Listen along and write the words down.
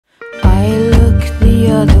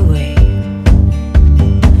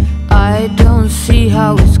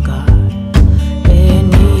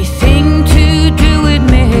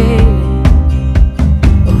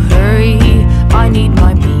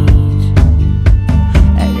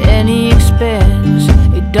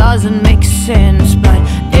doesn't make sense, but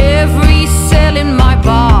every cell in my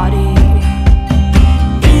body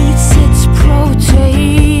eats its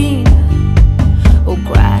protein. Oh,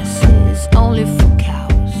 grass is only for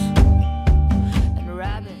cows and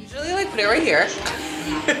rabbits. Usually like put it right here.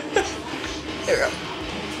 There we go.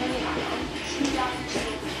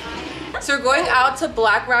 So we're going out to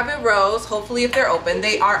Black Rabbit Rose. Hopefully if they're open.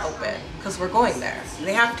 They are open because we're going there.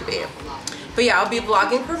 They have to be. But yeah, I'll be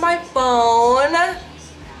vlogging from my phone.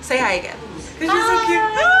 Say hi again. Because she's so cute.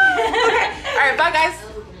 Okay. Alright, bye guys.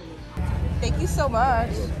 Thank you so much.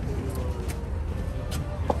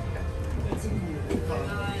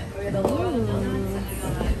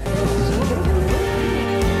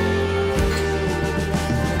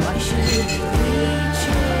 Why should we change?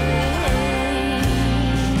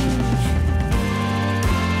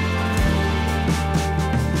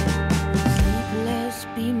 Sleep less,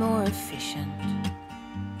 be more efficient.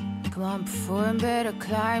 Come on, perform better,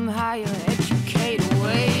 climb higher, educate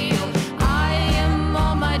away. I am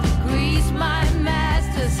all my degrees, my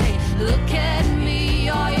masters. Hey, look at me,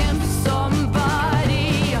 I am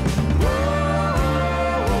somebody.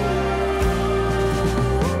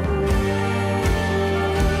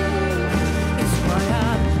 It's what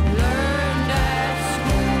I've learned at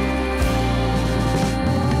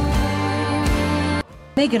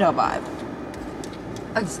school. Make it a vibe.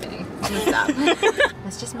 I'm just kidding. I'm gonna stop.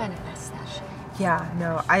 Let's just manifest that shit. Yeah,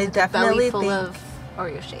 no, I Belly definitely full think of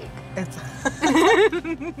Oreo shake. it's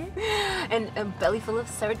And a belly full of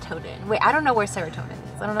serotonin. Wait, I don't know where serotonin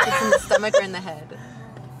is. I don't know if it's in the stomach or in the head.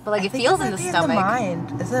 But like I it think feels it's in the like stomach.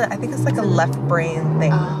 mind. Is it? I think it's like a left brain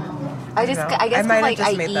thing. I just, know. I guess I might have like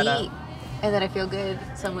just I made that up. eat and then I feel good.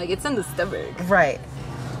 So I'm like, it's in the stomach. Right.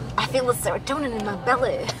 I feel the serotonin in my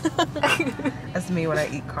belly. That's me when I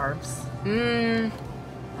eat carbs.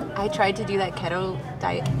 I tried to do that keto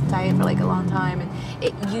diet for like a long time, and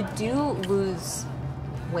you do lose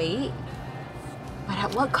weight, but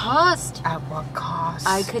at what cost? At what cost?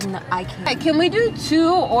 I couldn't. I can't. Hey, can we do 2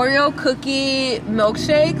 Oreo cookie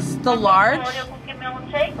milkshakes? The large? Oreo cookie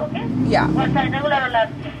milkshake, okay? Yeah. What size, regular or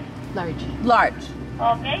large? Large. Large.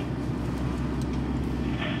 Okay.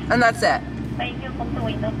 And that's it. Thank you. Come to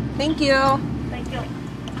window. Thank you. Thank you.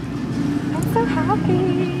 I'm so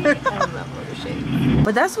happy. I love Oreo shake.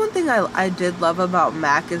 But that's one thing I did love about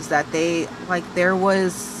Mac is that they, like,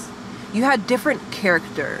 you had different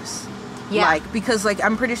characters. Yeah. Like, because, like,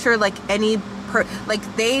 I'm pretty sure, like,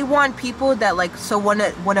 like, they want people that, like, so when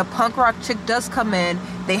a punk rock chick does come in,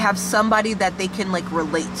 they have somebody that they can, like,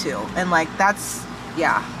 relate to. And, like, that's,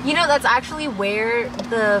 yeah. You know, that's actually where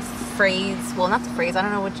the phrase, well, not the phrase, I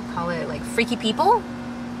don't know what you call it, like freaky people?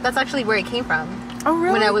 That's actually where it came from. Oh,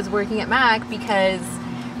 really? When I was working at Mac, because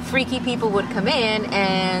freaky people would come in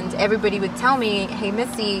and everybody would tell me, hey,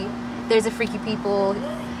 Missy, there's a freaky people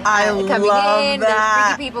coming love in. that.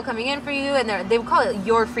 There's freaky people coming in for you. And they would call it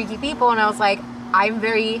your freaky people. And I was like, I'm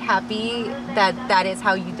very happy that is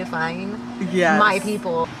how you define my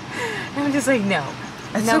people. And I'm just like, no.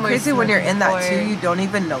 It's no so more crazy when you're in that smoking too, you don't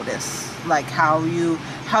even notice like how you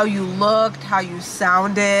looked, how you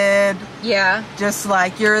sounded. Yeah. Just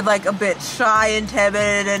like you're like a bit shy and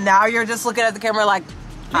timid, and now you're just looking at the camera like,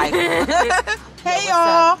 hi. Hey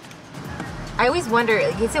y'all. I always wonder,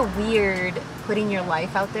 like, is it weird putting your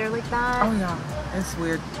life out there like that? Oh yeah, it's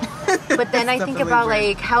weird. But then I think about weird.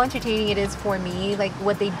 like how entertaining it is for me, like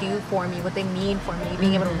what they do for me, what they mean for me,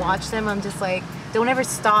 being able to watch them. I'm just like, don't ever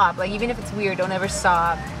stop. Like even if it's weird, don't ever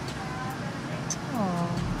stop.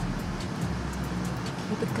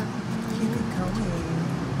 Keep it going. Keep it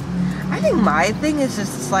going. I think my thing is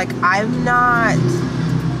just like I'm not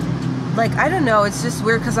like, I don't know, it's just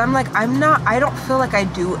weird because I don't feel like I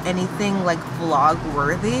do anything like vlog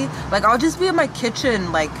worthy. Like I'll just be in my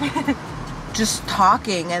kitchen like just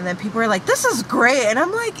talking, and then people are like, this is great, and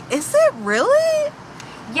I'm like, is it really?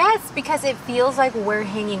 Yes, because it feels like we're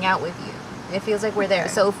hanging out with you. It feels like we're there.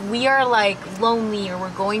 So if we are like lonely or we're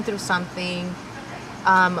going through something,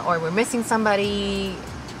 or we're missing somebody,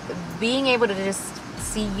 being able to just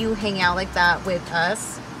see you hang out like that with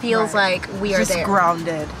us feels like we are just there.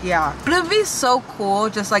 Grounded. Yeah, but it'd be so cool,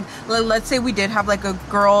 just like let's say we did have like a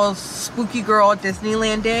spooky girl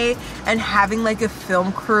Disneyland day, and having like a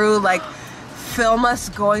film crew like film us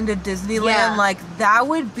going to Disneyland. Like that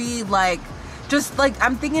would be like, just like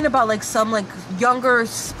I'm thinking about like some like younger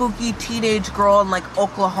spooky teenage girl in like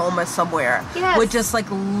Oklahoma somewhere would just like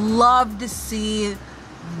love to see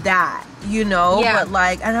that, you know. But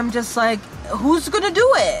like, and I'm just like, who's gonna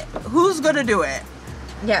do it?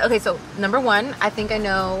 Yeah, okay, so number one, I think I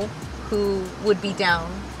know who would be down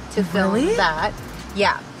to film that.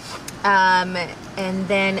 Yeah. And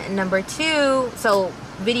then number two, so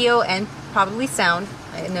video and probably sound.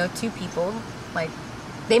 I know 2 people, like,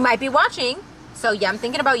 they might be watching. So yeah, I'm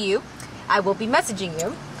thinking about you. I will be messaging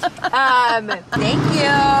you. Thank you.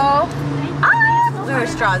 Ah, there are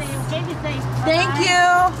straws. Thank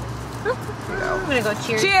you. I'm gonna go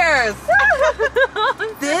cheers. Cheers.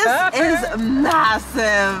 This is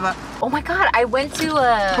massive. Oh my god, I went to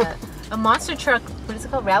a monster truck, what is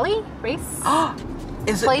it called? Rally? Race?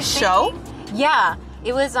 Is it Place show? thing? Yeah.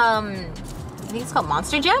 It was I think it's called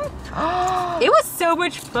Monster Jam. It was so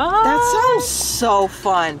much fun. That sounds so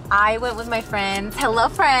fun. I went with my friends. Hello,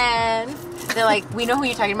 friends. They're like, we know who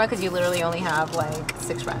you're talking about because you literally only have like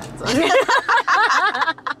 6 friends.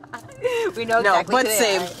 We know exactly No, but who they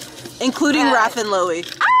same. are. Including Raph and Lily.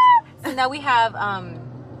 So now we have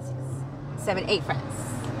 7, 8 friends.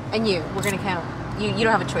 And you, we're gonna count. You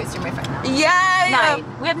don't have a choice, you're my friend now. Yeah.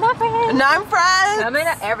 9. We have 9 friends. 9 friends. Coming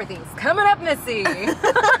up, everything's coming up, Missy.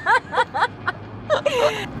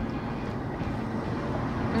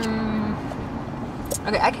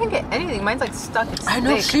 Okay, I can't get anything. Mine's like stuck. It's I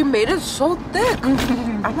know, thick. she made it so thick.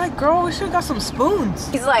 I'm like, girl, we should have got some spoons.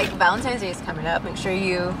 He's like, Valentine's Day is coming up. Make sure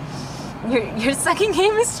your sucking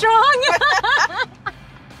game is strong.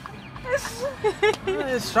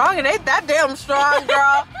 It's strong. It ain't that damn strong,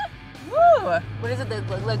 girl. Woo. What is it?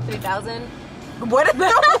 Like 3,000? What is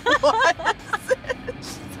it?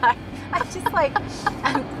 Sorry.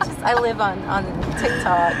 I live on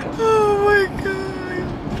TikTok. Oh my god.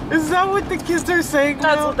 Is that what the kids are saying now?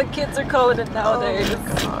 That's what the kids are calling it nowadays. Oh my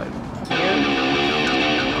god. Cute.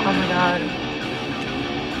 Oh my god.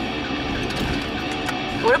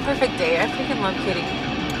 What a perfect day. I freaking love Kitty.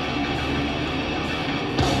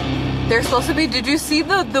 They're supposed to be, did you see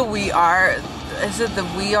the We Are, is it the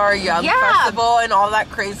We Are Young Festival and all that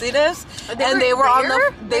craziness? They were on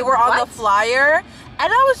the flyer.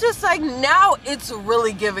 And I was just like, now it's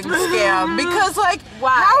really giving scam. Because like,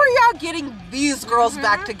 how are y'all getting these girls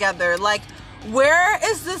back together? Like, where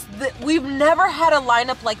is this? We've never had a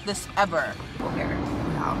lineup like this ever.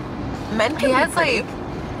 Wow. Men can be pretty.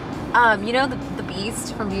 Like, you know the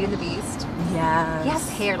Beast from Beauty and the Beast? Yes. He has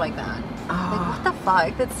hair like that. Like, what the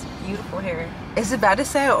fuck? That's beautiful hair. Is it bad to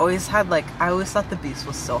say I always thought the Beast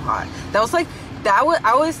was so hot. That was like, I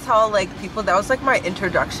always tell like people that was like my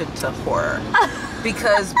introduction to horror.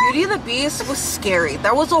 Because Beauty and the Beast was scary.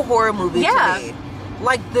 That was a horror movie to me.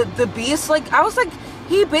 Like the Beast, like I was like,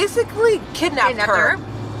 he basically kidnapped her,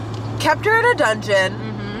 kept her in a dungeon,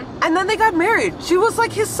 and then they got married. She was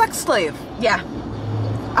like his sex slave. Yeah.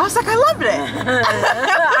 I was like, I loved it.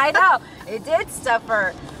 I know. It did stuff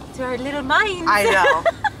her to her little mind. I know.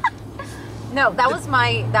 No, that was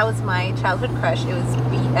my childhood crush. It was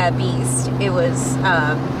Beast. It was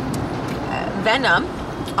Venom.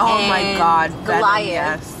 Oh my god, Goliath. Venom,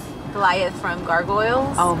 yes. Goliath from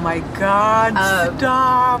Gargoyles. Oh my god,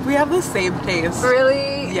 stop. We have the same taste.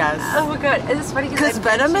 Really? Yes. Oh my god, it's funny because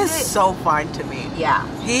Venom is so fine to me. Yeah.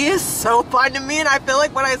 He is so fine to me, and I feel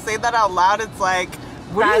like when I say that out loud, it's like,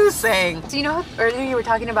 what are you saying? Do you know how earlier you were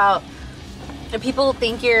talking about people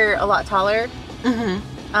think you're a lot taller?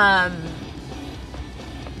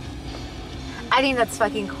 I think that's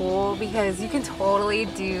fucking cool because you can totally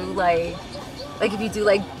do like if you do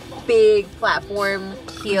like big platform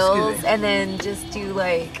heels and then just do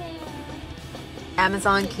like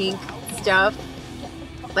Amazon kink stuff.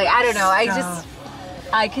 Like, I don't know.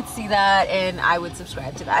 I could see that and I would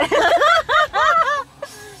subscribe to that.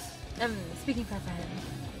 Speaking for fun.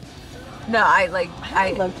 No, I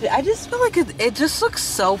loved it. I just feel like it just looks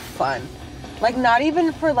so fun. Like, not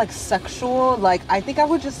even for like sexual, like I think I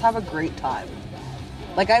would just have a great time.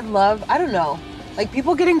 Like, I don't know. Like,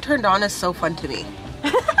 people getting turned on is so fun to me.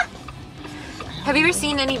 Have you ever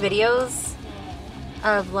seen any videos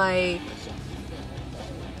of like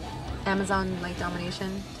Amazon like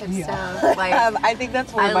domination type stuff? Like, I think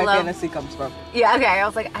that's where my fantasy comes from. Yeah, okay. I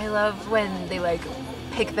was like, I love when they like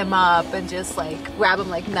pick them up and just like grab them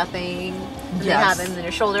like nothing. And they have them in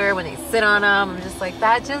their shoulder when they sit on them. I'm just like,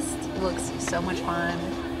 that just looks so much fun.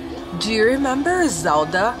 Do you remember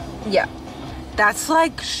Zelda? Yeah. That's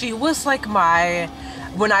like, she was like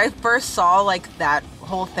when I first saw like that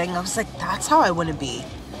whole thing, I was like, that's how I want to be.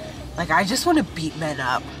 Like, I just want to beat men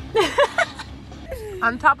up.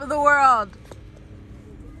 On top of the world.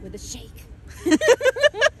 With a shake.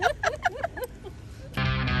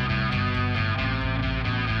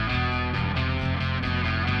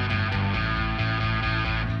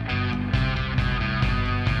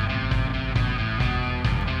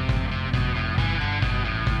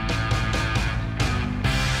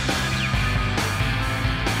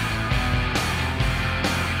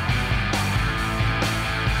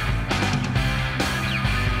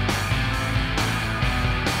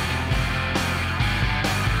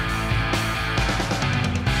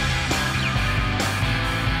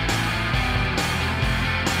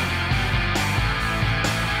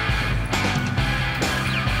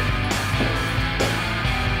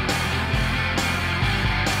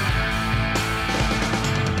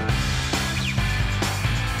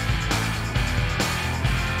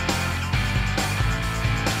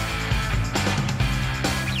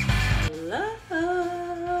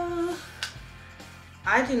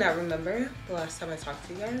 I do not remember the last time I talked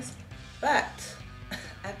to you guys, but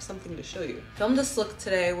I have something to show you. Filmed this look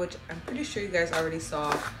today, which I'm pretty sure you guys already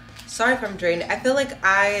saw. Sorry if I'm drained. I feel like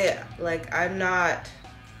I'm not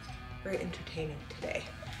very entertaining today,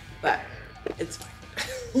 but it's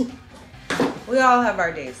fine. We all have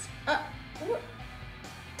our days.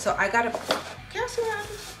 So I got a,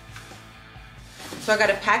 So I got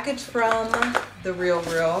a package from The Real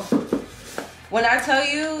Real. When I tell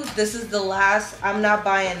you this is the last, I'm not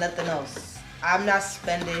buying nothing else. I'm not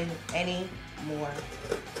spending any more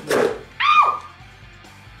money.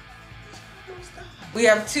 We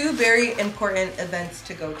have two very important events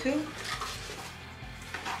to go to.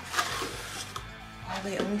 Oh,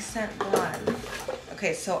 they only sent one.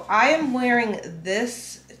 Okay, so I am wearing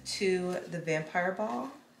this to the vampire ball.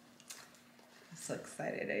 I'm so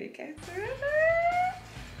excited. Are you guys ready?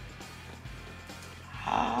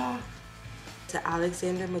 The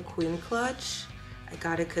Alexander McQueen clutch. I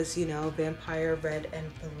got it because, you know, vampire red and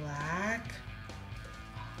black.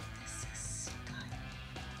 Oh, this is stunning.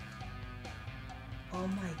 Oh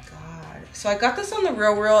my God. So I got this on The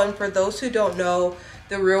Real Real, and for those who don't know,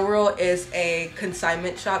 The Real Real is a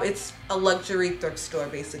consignment shop. It's a luxury thrift store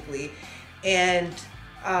basically. And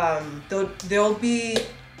there'll be,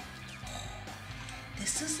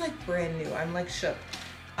 this is like brand new. I'm like shook.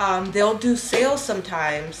 They'll do sales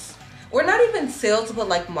sometimes, or not even sales, but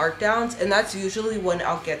like markdowns, and that's usually when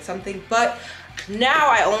I'll get something. But now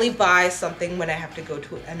I only buy something when I have to go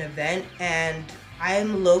to an event, and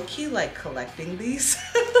I'm low-key like collecting these.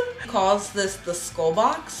 Calls this the skull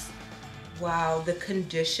box. Wow, the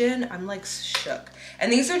condition, I'm like shook.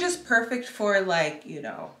 And these are just perfect for like, you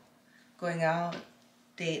know, going out,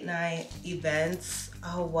 date night, events.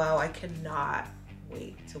 Oh wow, I cannot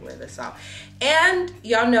wait to wear this out. And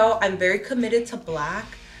y'all know I'm very committed to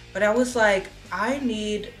black, but I was like, I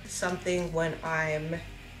need something when I'm,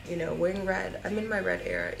 you know, wearing red. I'm in my red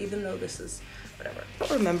era, even though this is whatever. I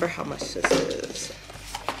don't remember how much this is.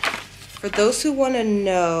 For those who want to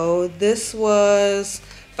know, this was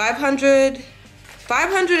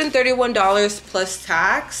 $531 plus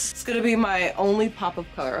tax. It's gonna be my only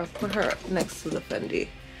pop-up color. I'll put her next to the Fendi.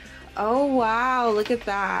 Oh wow, look at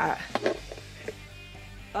that.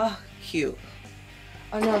 Oh, cute.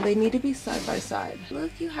 Oh no, they need to be side by side.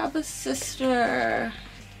 Look, you have a sister.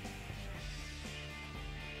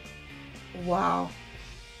 Wow.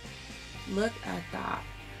 Look at that.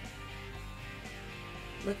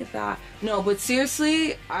 Look at that. No, but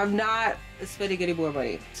seriously, I'm not spending any more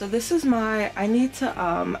money. So this is my, I need to,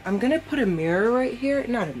 I'm gonna put a mirror right here.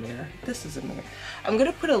 Not a mirror, this is a mirror. I'm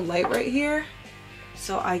gonna put a light right here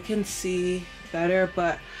so I can see better,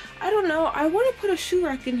 but I don't know. I want to put a shoe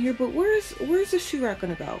rack in here, but where's the shoe rack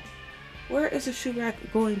gonna go? Where is the shoe rack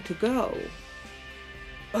going to go?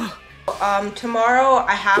 Ugh. Tomorrow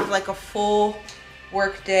I have like a full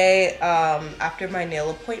work day after my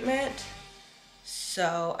nail appointment.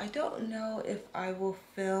 So I don't know if I will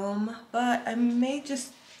film, but I may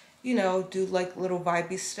just, you know, do like little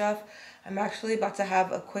vibey stuff. I'm actually about to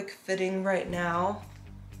have a quick fitting right now,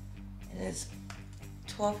 and it's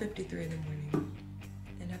 12:53 in the morning.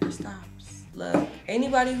 It never stops. Look,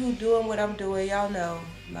 anybody who doing what I'm doing, y'all know,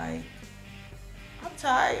 like, I'm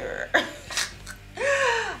tired. I'm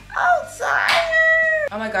tired.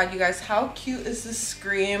 Oh my God, you guys, how cute is this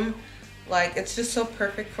scream? Like, it's just so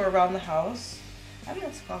perfect for around the house. I don't know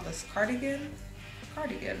what to call this, cardigan?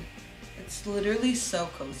 Cardigan. It's literally so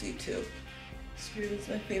cozy too. Scream is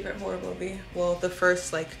my favorite horror movie. Well, the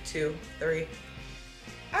first like 2, 3.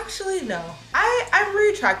 Actually, no. I'm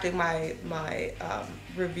retracting my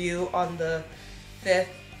review on the 5th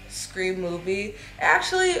Scream movie.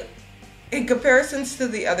 Actually, in comparisons to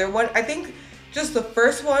the other one, I think just the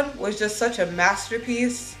first one was just such a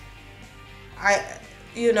masterpiece.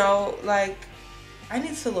 You know, like, I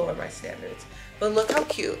need to lower my standards. But look how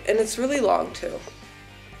cute, and it's really long too.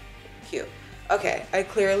 Cute. Okay, I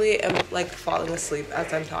clearly am like falling asleep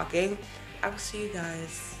as I'm talking. I will see you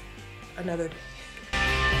guys another day.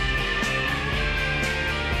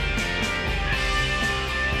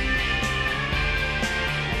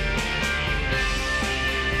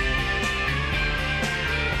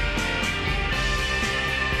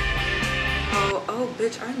 Oh,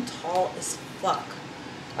 bitch, I'm tall as fuck.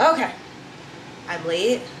 Okay, I'm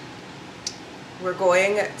late. We're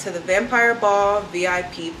going to the Vampire Ball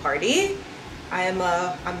VIP party. I don't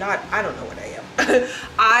know what I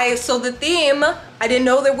am. So the theme, I didn't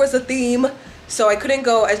know there was a theme, so I couldn't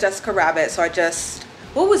go as Jessica Rabbit, so I just,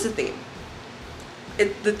 what was the theme?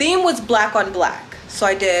 The theme was black on black, so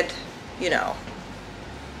I did, you know,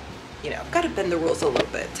 gotta bend the rules a little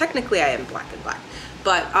bit. Technically I am black and black,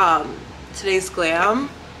 but today's glam,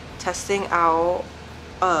 testing out,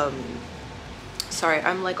 sorry,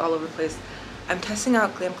 I'm like all over the place. I'm testing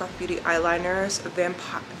out Glam Craft Beauty eyeliners,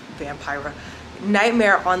 Vampira,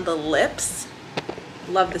 Nightmare on the lips.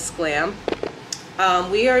 Love this glam.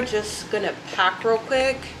 We are just gonna pack real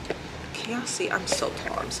quick. Can y'all see? I'm so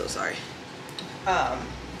tall, I'm so sorry. Yeah,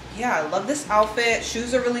 I love this outfit.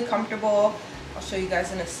 Shoes are really comfortable. I'll show you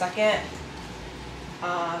guys in a second.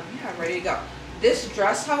 Yeah, I'm ready to go. This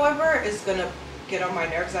dress, however, is gonna get on my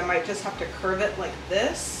nerves. I might just have to curve it like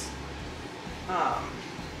this.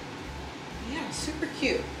 Yeah, super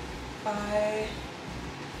cute. I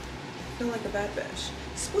feel like a bad bitch.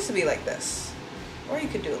 It's supposed to be like this. Or you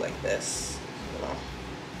could do it like this. I don't know.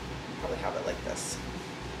 Probably have it like this.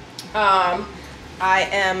 I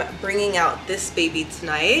am bringing out this baby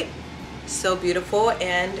tonight. So beautiful,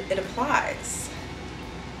 and it applies.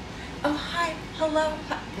 Oh, hi, hello,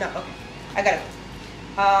 hi. No, okay, I got it.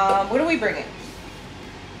 What are we bringing?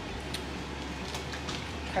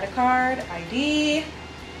 Credit card, ID,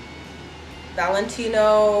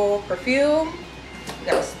 Valentino perfume.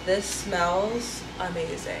 Guys, this smells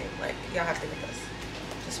amazing. Like, y'all have to get this.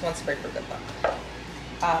 Just one spray for good luck.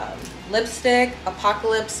 Lipstick,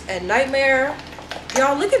 Apocalypse, and Nightmare.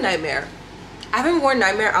 Y'all, look at Nightmare. I haven't worn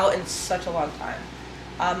Nightmare out in such a long time.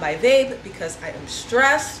 My vape, because I am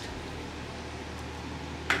stressed.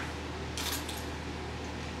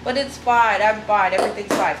 But it's fine, I'm fine,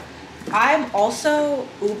 everything's fine. I'm also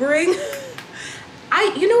Ubering.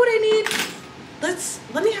 You know what I need?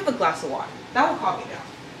 Let me have a glass of water. That will calm me down.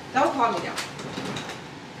 That will calm me down.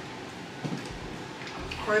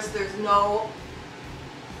 Of course, there's no,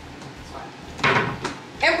 it's fine.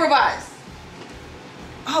 Improvise.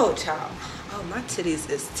 Oh, child. Oh, my titties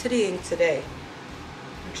is tittying today.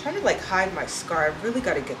 I'm trying to like hide my scar. I really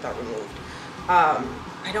got to get that removed.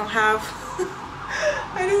 I don't have,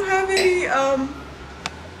 I don't have any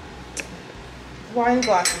wine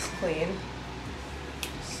glasses clean.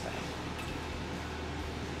 So,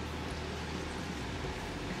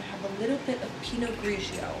 I have a little bit of Pinot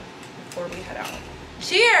Grigio before we head out.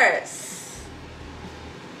 Cheers!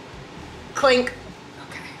 Clink.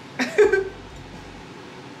 Okay.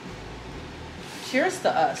 Cheers to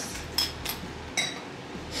us.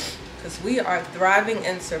 Because we are thriving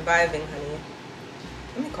and surviving, honey.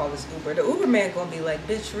 Let me call this Uber. The Uber man gonna be like,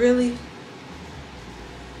 bitch, really?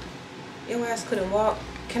 Your ass couldn't walk.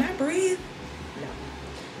 Can I breathe? No.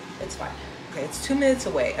 It's fine. Okay, it's 2 minutes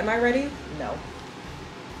away. Am I ready? No.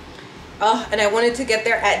 Oh, and I wanted to get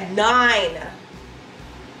there at 9.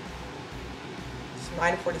 It's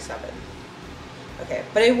 9:47. Okay,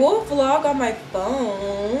 but I will vlog on my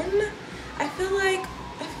phone. I feel like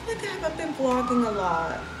I haven't been vlogging a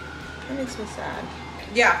lot. That makes me sad.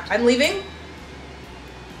 Yeah, I'm leaving.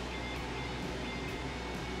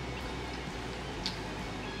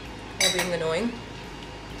 While being annoying.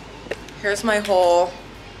 Here's my whole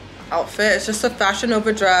outfit. It's just a Fashion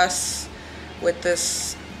Nova dress with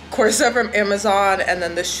this corset from Amazon, and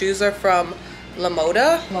then the shoes are from La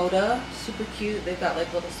Moda. Moda, super cute. They've got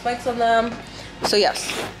like little spikes on them. So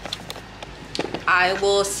yes, I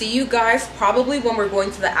will see you guys probably when we're going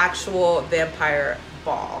to the actual vampire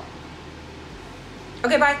ball.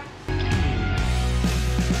 Okay, bye.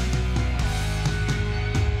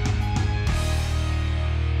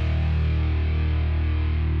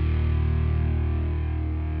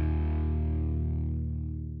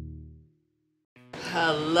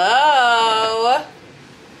 Hello. Look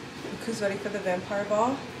who's ready for the vampire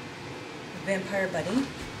ball. The vampire bunny.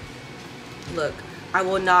 Look, I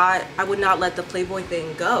would not let the Playboy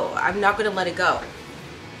thing go. I'm not gonna let it go.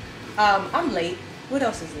 I'm late. What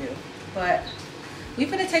else is new? But we're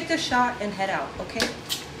gonna take this shot and head out, okay?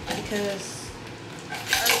 Because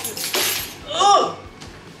oh,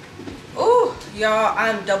 y'all,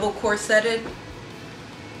 I'm double corseted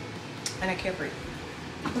and I can't breathe.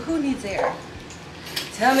 But who needs air?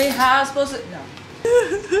 Tell me how I'm supposed to. No.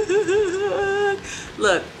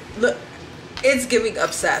 Look. It's giving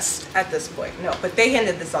obsessed at this point. No, but they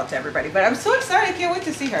handed this out to everybody. But I'm so excited. I can't wait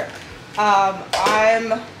to see her.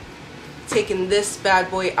 I'm taking this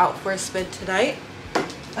bad boy out for a spin tonight.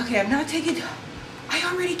 Okay, I'm not taking. I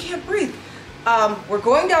already can't breathe. We're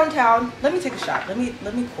going downtown. Let me take a shot. Let me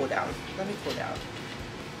cool down. Let me cool down.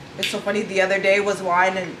 It's so funny. The other day was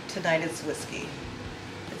wine, and tonight it's whiskey.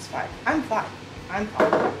 It's fine. I'm fine. I'm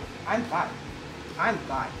fine. I'm fine. I'm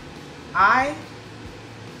fine. I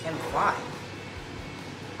am fine.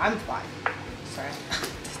 I'm fine. Sorry.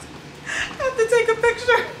 I have to take a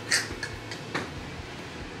picture.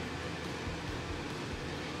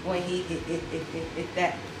 When he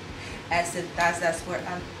that as if that's where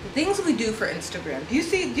the things we do for Instagram. Do you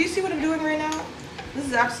see what I'm doing right now? This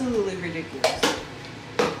is absolutely ridiculous.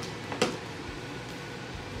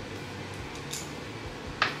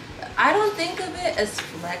 I don't think of it as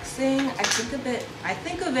flexing. I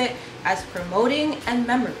think of it as promoting and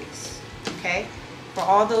memories. Okay? For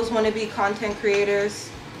all those wannabe content creators,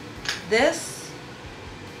 this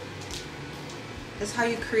is how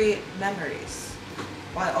you create memories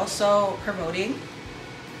while also promoting,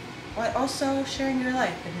 while also sharing your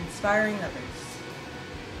life and inspiring others.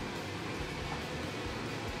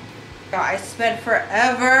 Girl, I spent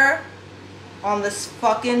forever on this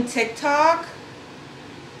fucking TikTok.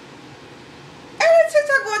 And then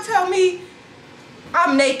TikTok gonna tell me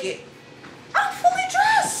I'm naked. I'm fully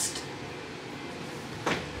dressed.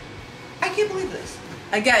 I can't believe this.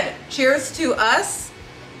 Again, cheers to us.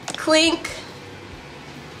 Clink.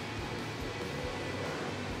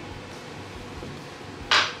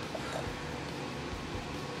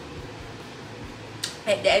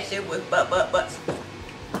 And that shit was but.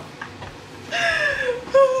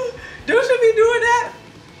 Don't you be doing that?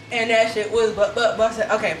 And that shit was but.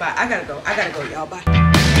 Okay, bye. I gotta go, y'all. Bye.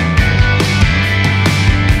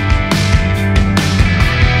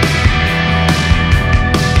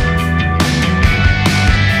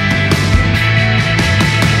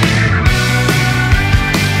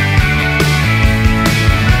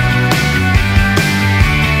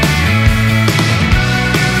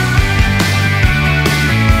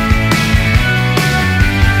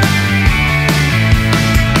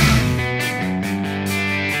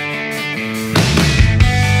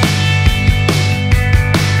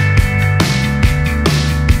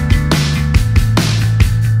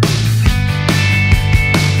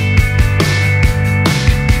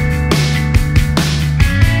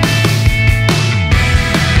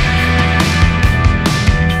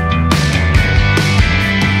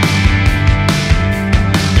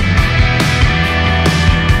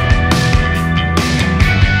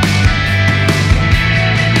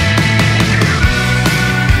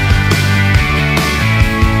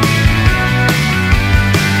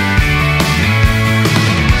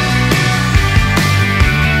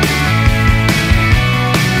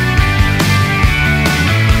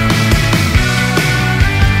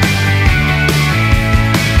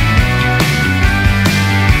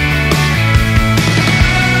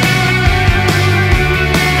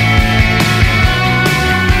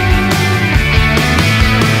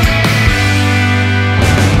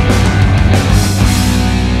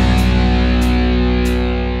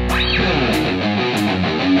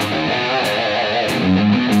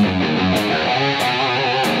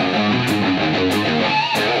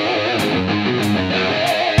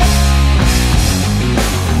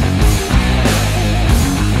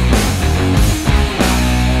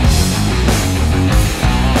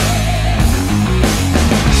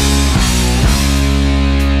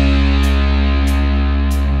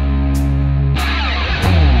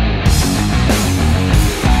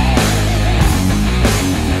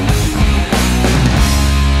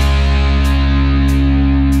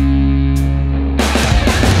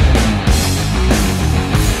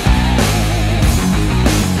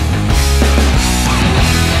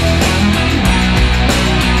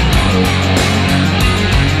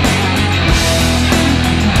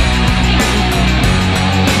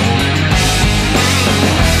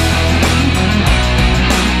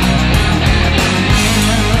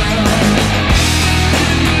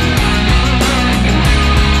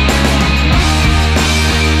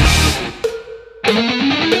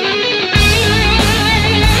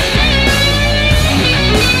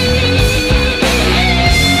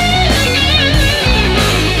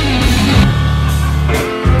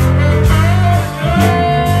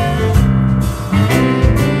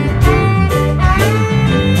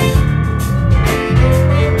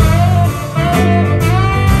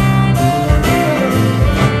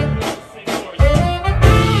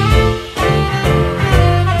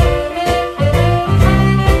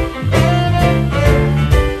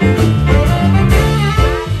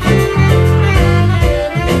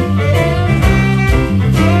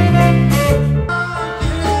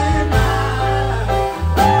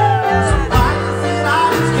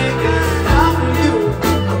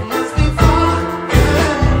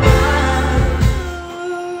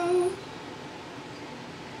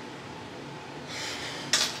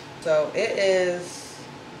 So it is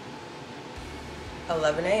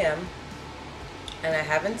 11 a.m. and I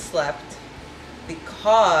haven't slept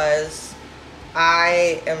because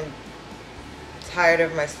I am tired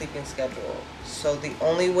of my sleeping schedule. So the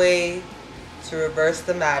only way to reverse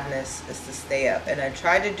the madness is to stay up. And I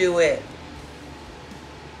tried to do it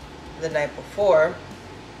the night before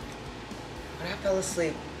But I fell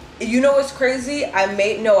asleep. You know what's crazy? I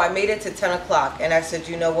made it to 10 o'clock. And I said,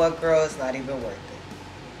 you know what, girl? It's not even worth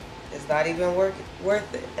it. It's not even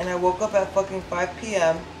worth it. And I woke up at fucking 5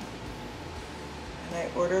 p.m. And I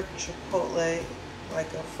ordered Chipotle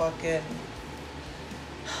like a fucking...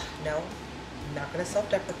 No, I'm not going to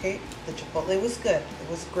self-deprecate. The Chipotle was good. It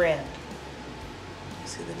was grand.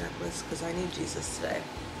 See the necklace? Because I need Jesus today.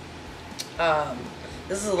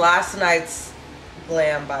 This is last night's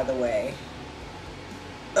glam, by the way.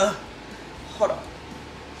 Hold on.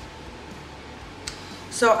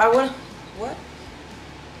 So I want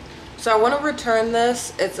to return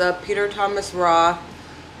this. It's a Peter Thomas Roth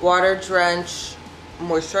water drench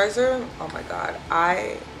moisturizer. Oh my god,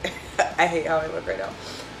 I hate how I look right now.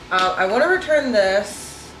 I want to return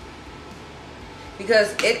this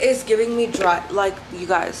because it is giving me dry. Like, you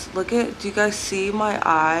guys, do you guys see my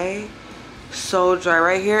eye? So dry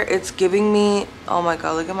right here. It's giving me, oh my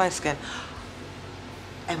god, look at my skin.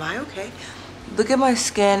 Am I okay? Look at my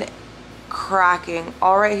skin cracking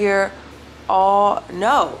all right here. All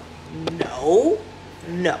no.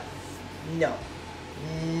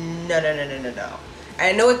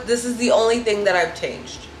 I know this is the only thing that I've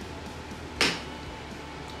changed.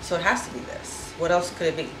 So it has to be this. What else could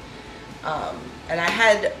it be? And I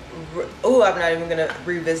had, I'm not even gonna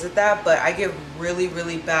revisit that, but I get really,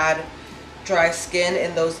 really bad dry skin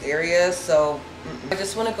in those areas. So I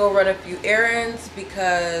just want to go run a few errands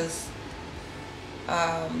because we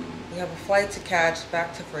have a flight to catch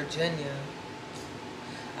back to Virginia.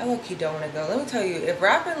 I low-key don't want to go. Let me tell you, if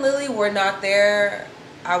Rap and Lily were not there,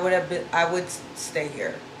 I would stay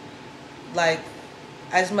here. Like,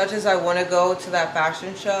 as much as I want to go to that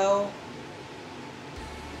fashion show,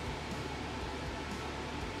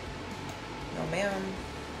 no ma'am.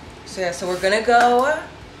 So yeah, so we're gonna go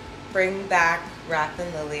bring back Rap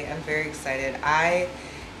and Lily. I'm very excited. I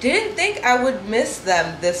didn't think I would miss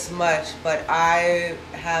them this much, but I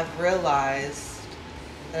have realized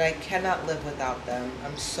that I cannot live without them.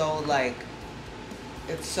 I'm so like,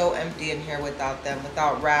 it's so empty in here without them,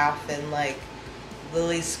 without Raph and like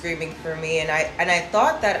Lily screaming for me. And I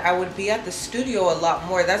thought that I would be at the studio a lot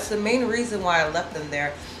more. That's the main reason why I left them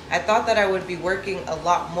there. I thought that I would be working a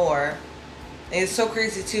lot more. And it's so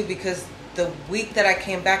crazy too because the week that I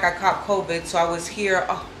came back, I caught COVID, so I was here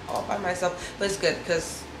all by myself. But it's good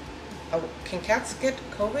because can cats get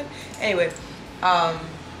COVID? Anyway,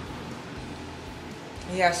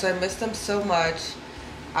 yeah, so I missed them so much.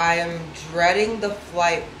 I am dreading the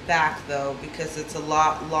flight back though because it's a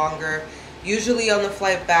lot longer. Usually on the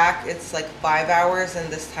flight back it's like 5 hours and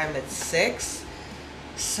this time it's 6.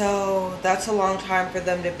 So that's a long time for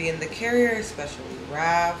them to be in the carrier, especially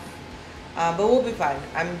Raph. But we'll be fine.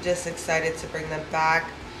 I'm just excited to bring them back.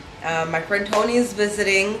 My friend Tony is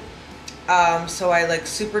visiting. So I like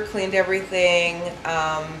super cleaned everything.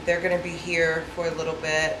 They're gonna be here for a little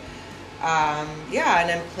bit. Yeah,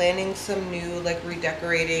 and I'm planning some new like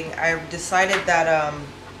redecorating. I've decided that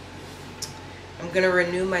I'm gonna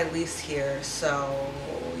renew my lease here. So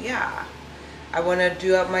yeah, I want to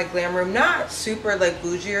do up my glam room. Not super like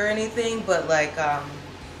bougie or anything, but like I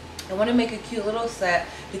want to make a cute little set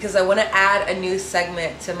because I want to add a new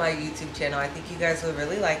segment to my YouTube channel. I think you guys will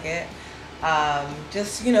really like it.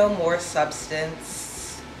 Just, you know, more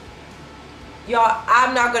substance. Y'all,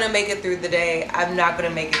 I'm not going to make it through the day. I'm not going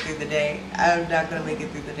to make it through the day. I'm not going to make it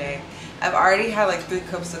through the day. I've already had like 3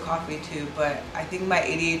 cups of coffee too, but I think my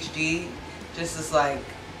ADHD just is like,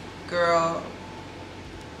 girl,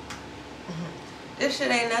 this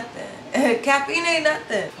shit ain't nothing. Caffeine ain't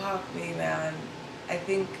nothing. Fuck me, man. I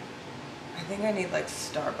think I need like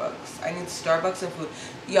Starbucks. I need Starbucks and food.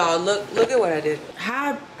 Y'all, look at what I did.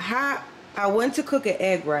 I went to cook an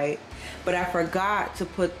egg, right? But I forgot to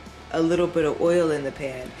put a little bit of oil in the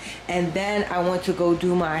pan. And then I went to go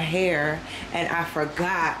do my hair and I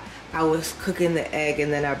forgot I was cooking the egg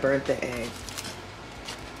and then I burnt the egg.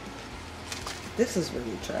 This is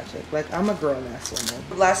really tragic. Like, I'm a grown-ass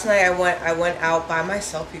woman. Last night I went out by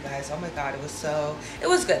myself, you guys. Oh my god, it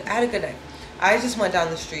was good. I had a good night. I just went down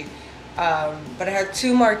the street. But I had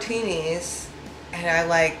 2 martinis and I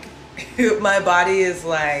like, my body is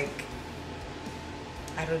like,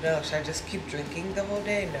 I don't know, should I just keep drinking the whole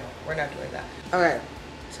day? No, we're not doing that. Okay,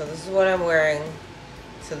 so this is what I'm wearing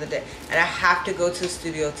to the day. And I have to go to the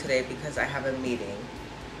studio today because I have a meeting.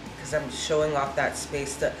 Because I'm showing off that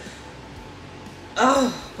space that,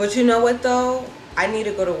 but you know what though? I need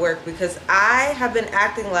to go to work because I have been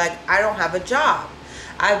acting like I don't have a job.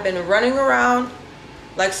 I've been running around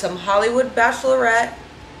like some Hollywood bachelorette.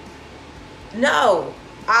 No,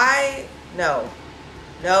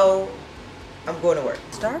 I'm going to work.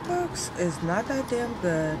 Starbucks is not that damn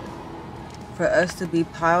good. for us to be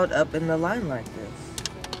piled up in the line like this.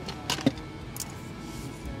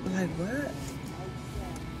 Like what?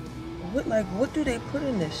 What do they put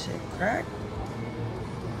in this shit? Crack?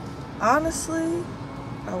 Honestly,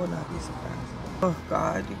 I would not be surprised. Oh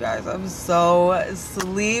God, you guys, I'm so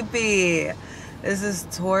sleepy. This is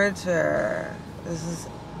torture. This is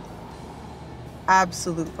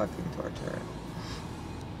absolute fucking torture.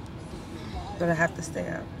 But I have to stay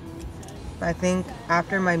up. I think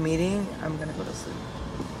after my meeting, I'm gonna go to sleep.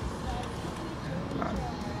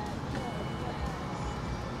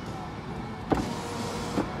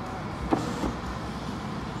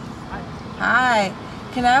 Hi,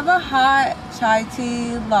 can I have a hot chai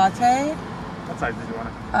tea latte? What size did you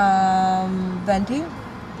want? Venti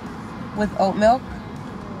with oat milk.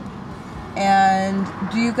 And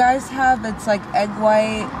do you guys have, it's like egg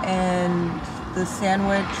white and the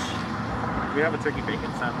sandwich? We have a turkey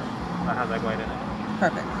bacon sandwich that has egg white in it.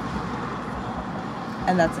 Perfect.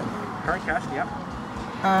 And that's it. Current cash, yeah.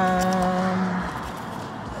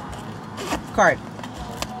 Card.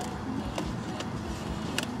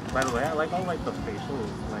 By the way, I like all like the facial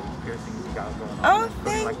like piercings you got going on. Oh, Including,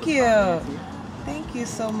 thank like, you. the Thank you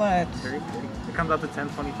so much. very pretty. It comes out to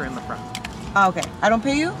 $10.24 in the front. Oh, okay. I don't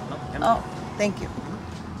pay you? No, Oh, thank you.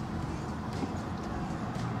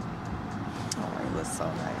 Oh, it was so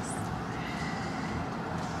nice.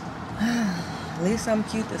 At least I'm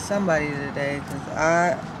cute to somebody today, because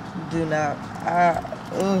I do not.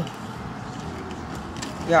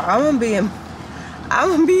 Yeah, I'm gonna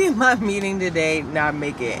be in my meeting today not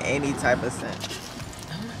making any type of sense.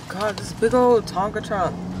 Oh my God, this big old Tonka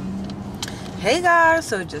trunk. Hey guys,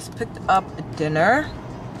 so just picked up dinner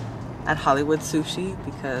at Hollywood Sushi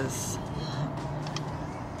because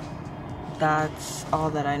that's all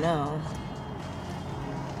that I know.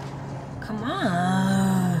 Come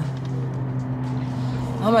on.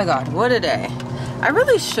 Oh my God, what a day. I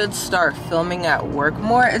really should start filming at work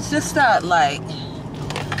more. It's just that, like,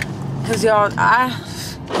 cause y'all,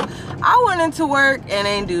 I went into work and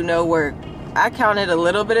ain't do no work. I counted a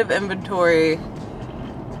little bit of inventory,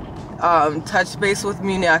 touched base with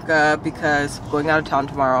Muñeca because I'm going out of town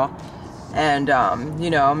tomorrow, and you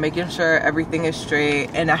know, making sure everything is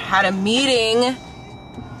straight. And I had a meeting.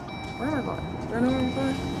 Where am I going? Do I know where I'm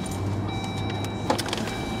going?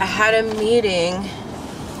 I had a meeting,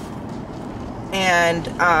 and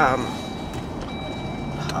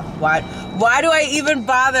why do I even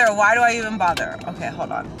bother? Why do I even bother? Okay,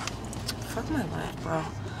 hold on. Fuck my life, bro.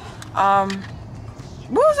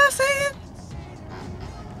 What was I saying?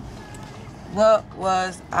 What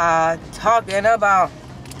was I talking about?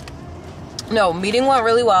 No, meeting went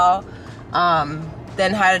really well.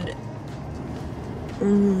 Then had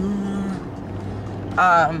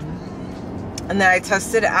and then I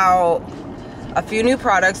tested out a few new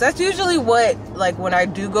products. That's usually what, like, when I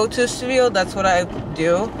do go to a studio, that's what I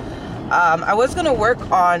do. I was gonna work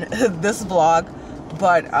on this vlog,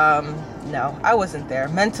 but no, I wasn't there.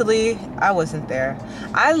 Mentally, I wasn't there.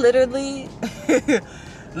 I literally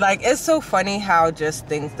like, it's so funny how just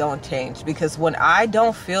things don't change, because when I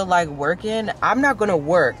don't feel like working, I'm not gonna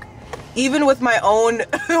work, even with my own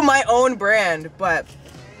my own brand. But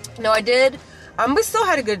no, I did. We still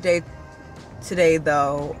had a good day today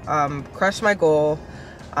though. Crushed my goal.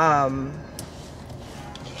 I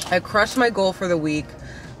crushed my goal for the week,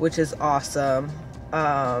 which is awesome.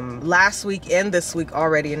 Last week and this week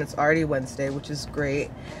already, and it's already Wednesday, which is great.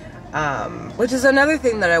 Which is another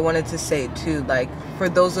thing that I wanted to say too, like, for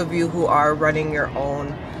those of you who are running your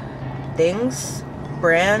own things,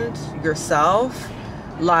 brand, yourself,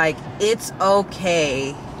 like, it's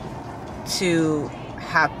okay to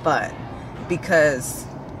have fun, because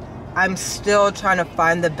I'm still trying to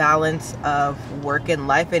find the balance of work and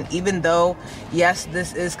life. And even though, yes,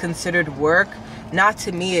 this is considered work, not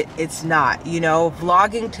to me, it's not, you know.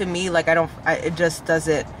 Vlogging to me, like, it just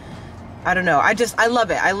doesn't, I don't know. I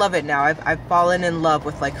love it. I love it now. I've fallen in love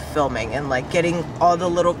with, like, filming and, like, getting all the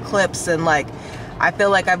little clips, and, like, I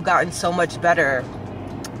feel like I've gotten so much better.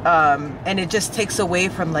 And it just takes away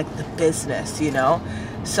from, like, the business, you know.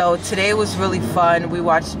 So today was really fun. We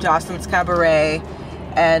watched Jocelyn's Cabaret,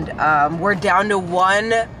 and we're down to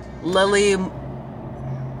one Lily,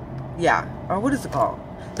 yeah, or what is it called?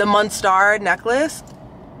 The Munstar necklace.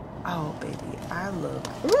 Oh, baby, I look,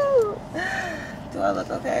 ooh. Do I look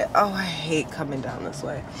okay? Oh, I hate coming down this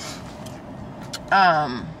way.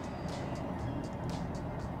 I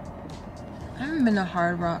haven't been to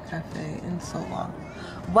Hard Rock Cafe in so long.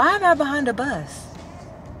 Why am I behind a bus?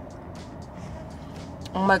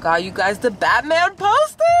 Oh my God, you guys, the Batman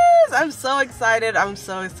posters! I'm so excited. I'm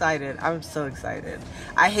so excited. I'm so excited.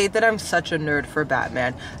 I hate that I'm such a nerd for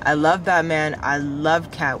Batman. I love Batman. I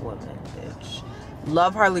love Catwoman, bitch.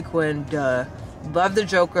 Love Harley Quinn, duh. Love the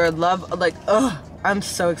Joker. Love, like, ugh. I'm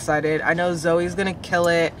so excited. I know Zoe's gonna kill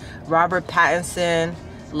it. Robert Pattinson.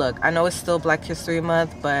 Look, I know it's still Black History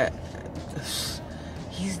Month, but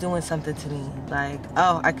he's doing something to me. Like,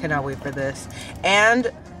 oh, I cannot wait for this.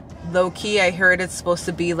 And low key, I heard it's supposed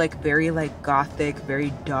to be like very like gothic,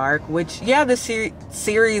 very dark, which yeah, the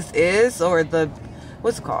series is, or the,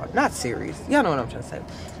 what's it called? Not series. Y'all know what I'm trying to say.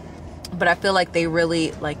 But I feel like they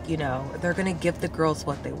really, like, you know, they're gonna give the girls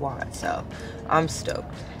what they want. So I'm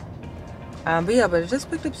stoked. But yeah, but I just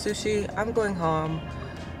picked up sushi. I'm going home.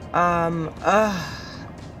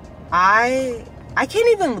 I can't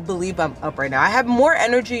even believe I'm up right now. I have more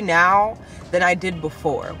energy now than I did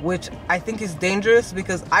before, which I think is dangerous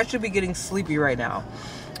because I should be getting sleepy right now.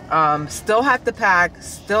 Still have to pack,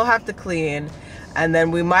 still have to clean, and then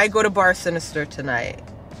we might go to Bar Sinister tonight.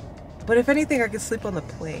 But if anything, I can sleep on the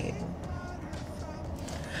plane.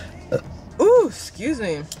 Ooh, excuse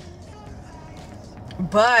me.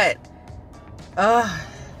 But,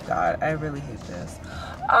 God, I really hate this.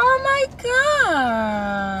 Oh my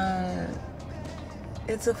God.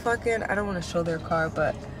 It's a fucking, I don't want to show their car,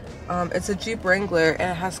 but it's a Jeep Wrangler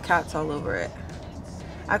and it has cats all over it.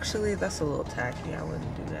 Actually, that's a little tacky. I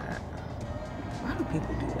wouldn't do that. Why do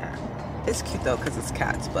people do that? It's cute though because it's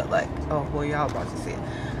cats, but like, oh, well, y'all about to see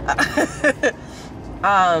it.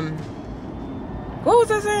 What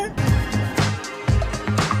was I saying?